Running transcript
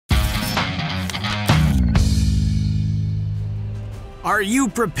Are you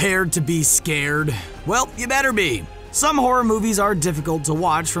prepared to be scared? Well, you better be. Some horror movies are difficult to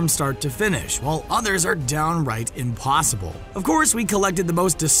watch from start to finish, while others are downright impossible. Of course, we collected the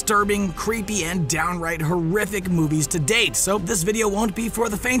most disturbing, creepy, and downright horrific movies to date, so this video won't be for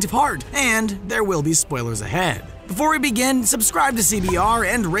the faint of heart, and there will be spoilers ahead. Before we begin, subscribe to CBR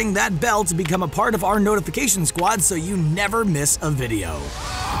and ring that bell to become a part of our notification squad so you never miss a video.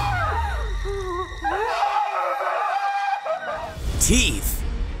 Teeth.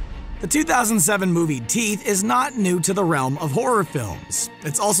 The 2007 movie Teeth is not new to the realm of horror films.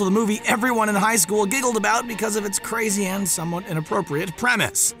 It's also the movie everyone in high school giggled about because of its crazy and somewhat inappropriate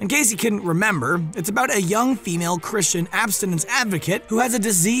premise. In case you couldn't remember, it's about a young female Christian abstinence advocate who has a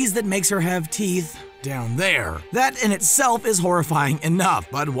disease that makes her have teeth down there. That in itself is horrifying enough,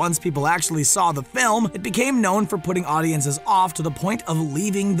 but once people actually saw the film, it became known for putting audiences off to the point of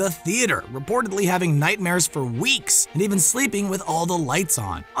leaving the theater, reportedly having nightmares for weeks, and even sleeping with all the lights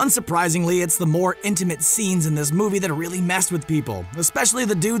on. Unsurprisingly, it's the more intimate scenes in this movie that really messed with people, especially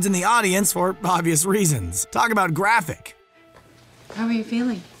the dudes in the audience for obvious reasons. Talk about graphic. How are you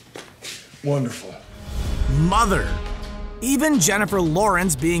feeling? Wonderful. Mother. Even Jennifer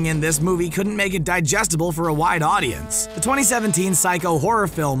Lawrence being in this movie couldn't make it digestible for a wide audience. The 2017 psycho horror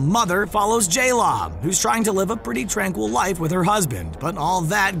film Mother follows J-Law, who's trying to live a pretty tranquil life with her husband, but all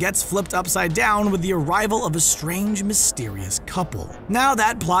that gets flipped upside down with the arrival of a strange, mysterious couple. Now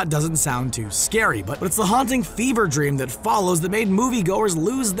that plot doesn't sound too scary, but it's the haunting fever dream that follows that made moviegoers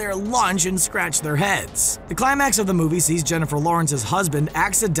lose their lunch and scratch their heads. The climax of the movie sees Jennifer Lawrence's husband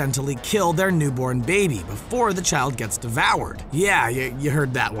accidentally kill their newborn baby before the child gets devoured. Yeah, you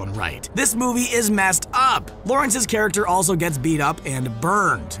heard that one right. This movie is messed up. Lawrence's character also gets beat up and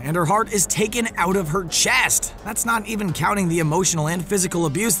burned, and her heart is taken out of her chest. That's not even counting the emotional and physical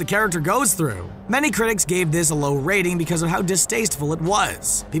abuse the character goes through. Many critics gave this a low rating because of how distasteful it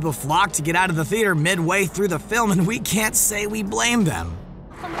was. People flocked to get out of the theater midway through the film, and we can't say we blame them.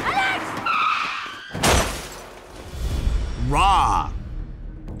 Raw.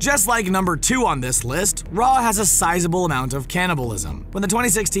 Just like number 2 on this list, Raw has a sizable amount of cannibalism. When the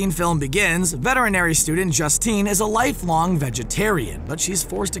 2016 film begins, veterinary student Justine is a lifelong vegetarian, but she's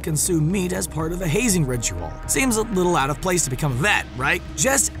forced to consume meat as part of a hazing ritual. Seems a little out of place to become a vet, right?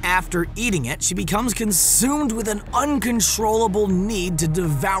 Just after eating it, she becomes consumed with an uncontrollable need to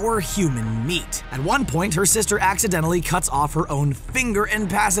devour human meat. At one point, her sister accidentally cuts off her own finger and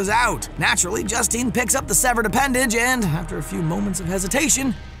passes out. Naturally, Justine picks up the severed appendage and, after a few moments of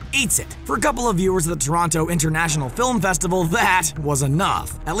hesitation, eats it. For a couple of viewers at the Toronto International Film Festival, that was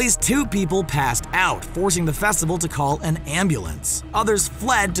enough. At least 2 people passed out, forcing the festival to call an ambulance. Others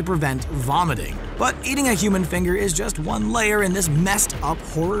fled to prevent vomiting. But eating a human finger is just one layer in this messed up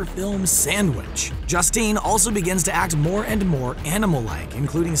horror film sandwich. Justine also begins to act more and more animal-like,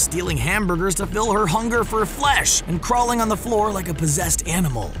 including stealing hamburgers to fill her hunger for flesh and crawling on the floor like a possessed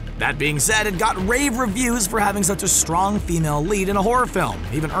animal. That being said, it got rave reviews for having such a strong female lead in a horror film,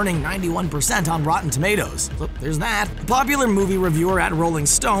 even earning 91% on Rotten Tomatoes. So there's that. A popular movie reviewer at Rolling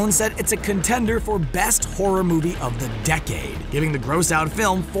Stone said it's a contender for best horror movie of the decade, giving the gross-out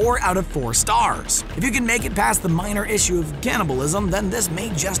film 4 out of 4 stars. If you can make it past the minor issue of cannibalism, then this may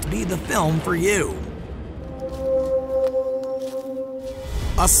just be the film for you.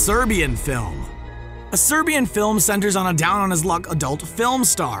 A Serbian film. A Serbian film centers on a down-on-his-luck adult film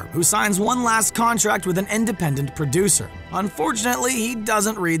star who signs one last contract with an independent producer. Unfortunately, he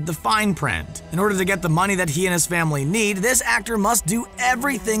doesn't read the fine print. In order to get the money that he and his family need, this actor must do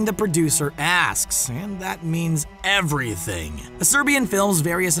everything the producer asks, and that means everything. A Serbian film's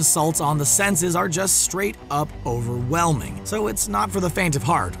various assaults on the senses are just straight up overwhelming, so it's not for the faint of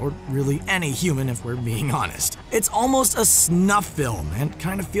heart, or really any human if we're being honest. It's almost a snuff film, and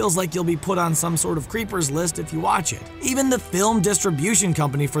kind of feels like you'll be put on some sort of creepers list if you watch it. Even the film distribution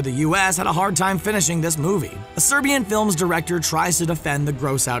company for the US had a hard time finishing this movie. A Serbian film's director tries to defend the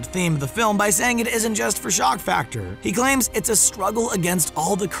gross-out theme of the film by saying it isn't just for shock factor. He claims it's a struggle against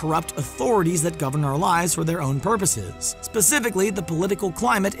all the corrupt authorities that govern our lives for their own purposes, specifically the political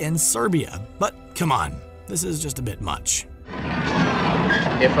climate in Serbia. But come on, this is just a bit much.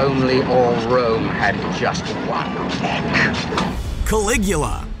 If only all Rome had just one neck.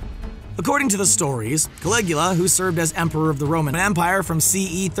 Caligula. According to the stories, Caligula, who served as emperor of the Roman Empire from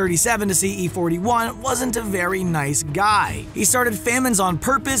CE 37 to CE 41, wasn't a very nice guy. He started famines on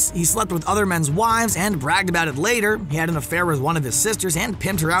purpose, he slept with other men's wives and bragged about it later, he had an affair with one of his sisters and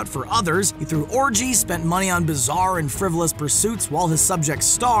pimped her out for others, he threw orgies, spent money on bizarre and frivolous pursuits while his subjects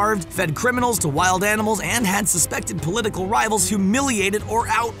starved, fed criminals to wild animals, and had suspected political rivals humiliated or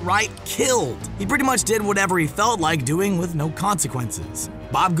outright killed. He pretty much did whatever he felt like doing with no consequences.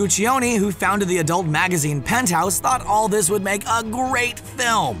 Bob Guccione, who founded the adult magazine Penthouse, thought all this would make a great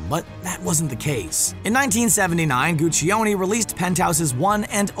film, but that wasn't the case. In 1979, Guccione released Penthouse's one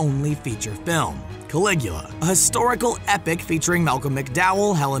and only feature film, Caligula, a historical epic featuring Malcolm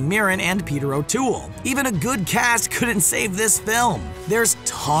McDowell, Helen Mirren, and Peter O'Toole. Even a good cast couldn't save this film. There's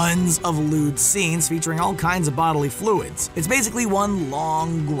tons of lewd scenes featuring all kinds of bodily fluids. It's basically one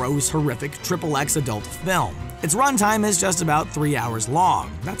long, gross, horrific XXX adult film. Its runtime is just about 3 hours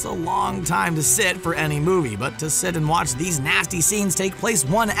long. That's a long time to sit for any movie, but to sit and watch these nasty scenes take place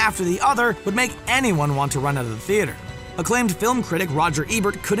one after the other would make anyone want to run out of the theater. Acclaimed film critic Roger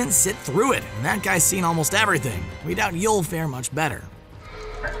Ebert couldn't sit through it, and that guy's seen almost everything. We doubt you'll fare much better.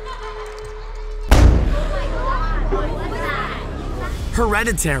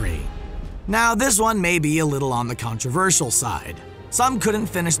 Hereditary. Now, this one may be a little on the controversial side. Some couldn't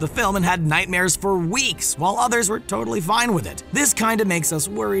finish the film and had nightmares for weeks, while others were totally fine with it. This kinda makes us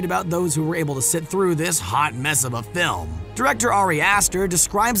worried about those who were able to sit through this hot mess of a film. Director Ari Aster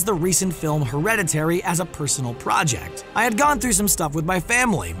describes the recent film Hereditary as a personal project. I had gone through some stuff with my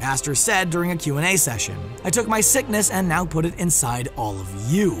family, Aster said during a Q&A session. I took my sickness and now put it inside all of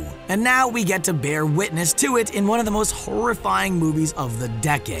you. And now we get to bear witness to it in one of the most horrifying movies of the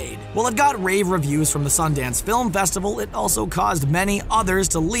decade. While it got rave reviews from the Sundance Film Festival, it also caused many others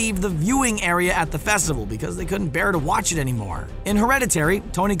to leave the viewing area at the festival because they couldn't bear to watch it anymore. In Hereditary,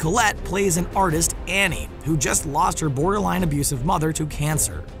 Toni Collette plays an artist, Annie, who just lost her borderline abusive mother to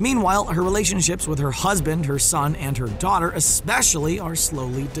cancer. Meanwhile, her relationships with her husband, her son, and her daughter especially are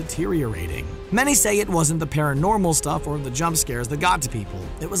slowly deteriorating. Many say it wasn't the paranormal stuff or the jump scares that got to people.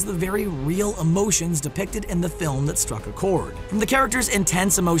 It was the very real emotions depicted in the film that struck a chord. From the character's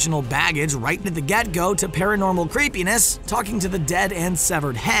intense emotional baggage right at the get-go to paranormal creepiness, talking to the dead and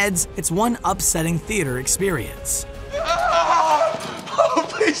severed heads, it's one upsetting theater experience. Oh,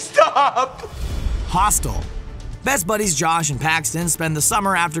 please stop! Hostel. Best buddies Josh and Paxton spend the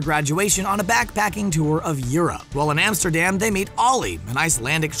summer after graduation on a backpacking tour of Europe. While in Amsterdam, they meet Ollie, an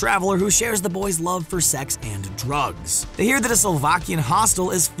Icelandic traveler who shares the boys' love for sex and drugs. They hear that a Slovakian hostel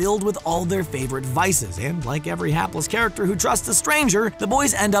is filled with all their favorite vices, and like every hapless character who trusts a stranger, the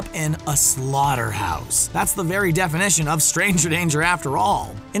boys end up in a slaughterhouse. That's the very definition of stranger danger after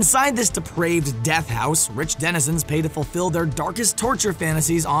all. Inside this depraved death house, rich denizens pay to fulfill their darkest torture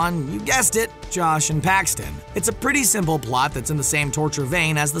fantasies on, you guessed it, Josh and Paxton. It's a pretty simple plot that's in the same torture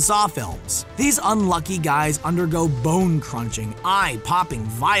vein as the Saw films. These unlucky guys undergo bone-crunching, eye-popping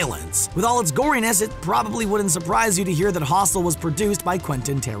violence. With all its goriness, it probably wouldn't surprise you to hear that Hostel was produced by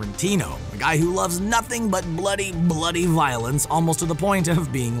Quentin Tarantino, a guy who loves nothing but bloody violence, almost to the point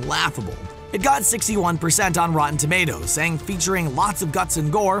of being laughable. It got 61% on Rotten Tomatoes, saying featuring lots of guts and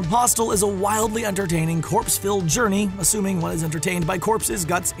gore, Hostel is a wildly entertaining corpse-filled journey, assuming one is entertained by corpses,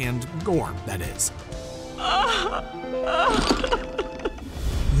 guts, and gore, that is.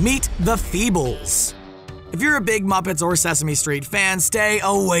 Meet the Feebles. If you're a big Muppets or Sesame Street fan, stay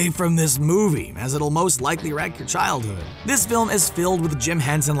away from this movie, as it'll most likely wreck your childhood. This film is filled with Jim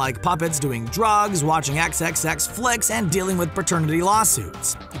Henson-like puppets doing drugs, watching XXX flicks, and dealing with paternity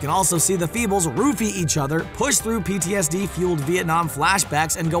lawsuits. You can also see the Feebles roofie each other, push through PTSD-fueled Vietnam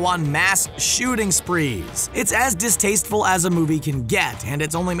flashbacks, and go on mass shooting sprees. It's as distasteful as a movie can get, and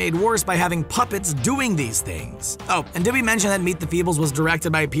it's only made worse by having puppets doing these things. Oh, and did we mention that Meet the Feebles was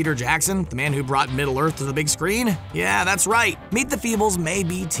directed by Peter Jackson, the man who brought Middle-earth to the big screen? Yeah, that's right. Meet the Feebles may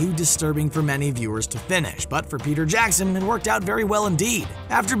be too disturbing for many viewers to finish, but for Peter Jackson, it worked out very well indeed.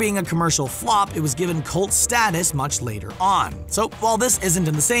 After being a commercial flop, it was given cult status much later on. So while this isn't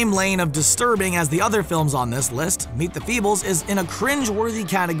in the same lane of disturbing as the other films on this list, Meet the Feebles is in a cringe-worthy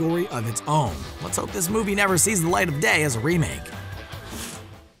category of its own. Let's hope this movie never sees the light of day as a remake.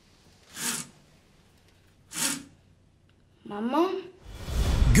 Mama?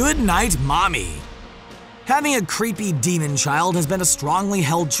 Good Night, Mommy. Having a creepy demon child has been a strongly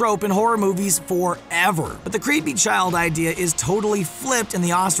held trope in horror movies forever, but the creepy child idea is totally flipped in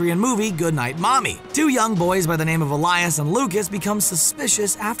the Austrian movie Goodnight Mommy. Two young boys by the name of Elias and Lucas become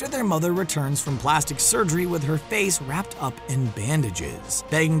suspicious after their mother returns from plastic surgery with her face wrapped up in bandages.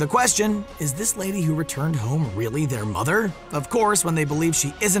 Begging the question, is this lady who returned home really their mother? Of course, when they believe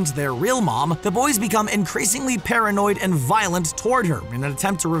she isn't their real mom, the boys become increasingly paranoid and violent toward her in an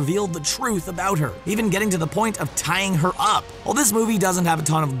attempt to reveal the truth about her, even getting to the point of tying her up. While this movie doesn't have a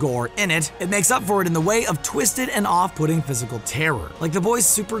ton of gore in it, it makes up for it in the way of twisted and off-putting physical terror, like the boys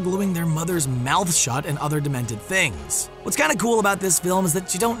supergluing their mother's mouth shut and other demented things. What's kind of cool about this film is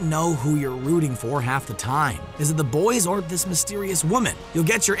that you don't know who you're rooting for half the time. Is it the boys or this mysterious woman? You'll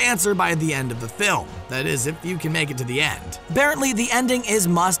get your answer by the end of the film. That is, if you can make it to the end. Apparently, the ending is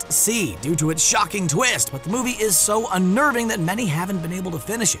must-see due to its shocking twist, but the movie is so unnerving that many haven't been able to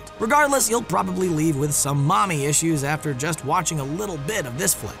finish it. Regardless, you'll probably leave with some mommy issues after just watching a little bit of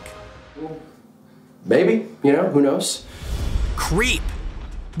this flick. Maybe, who knows? Creep.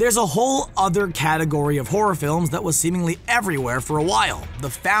 There's a whole other category of horror films that was seemingly everywhere for a while, the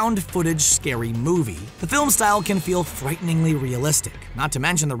found footage scary movie. The film style can feel frighteningly realistic, not to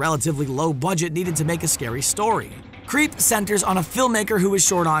mention the relatively low budget needed to make a scary story. Creep centers on a filmmaker who is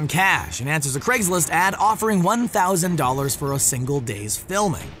short on cash and answers a Craigslist ad offering $1,000 for a single day's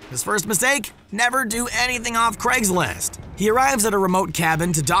filming. His first mistake? Never do anything off Craigslist. He arrives at a remote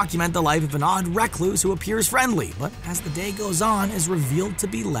cabin to document the life of an odd recluse who appears friendly, but as the day goes on is revealed to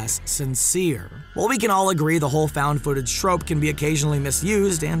be less sincere. While we can all agree the whole found footage trope can be occasionally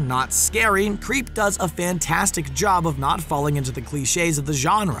misused and not scary, Creep does a fantastic job of not falling into the cliches of the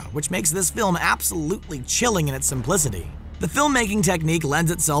genre, which makes this film absolutely chilling in its simplicity. The filmmaking technique lends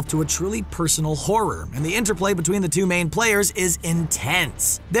itself to a truly personal horror, and the interplay between the two main players is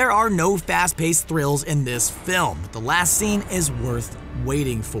intense. There are no fast-paced thrills in this film, but the last scene is worth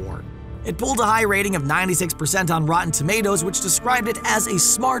waiting for. It pulled a high rating of 96% on Rotten Tomatoes, which described it as a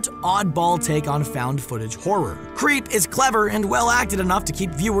smart, oddball take on found footage horror. Creep is clever and well acted enough to keep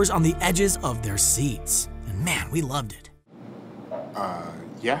viewers on the edges of their seats. And man, we loved it.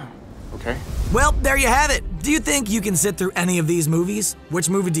 Yeah. Okay. Well, there you have it. Do you think you can sit through any of these movies? Which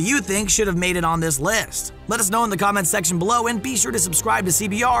movie do you think should have made it on this list? Let us know in the comments section below and be sure to subscribe to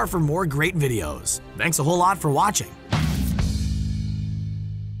CBR for more great videos. Thanks a whole lot for watching.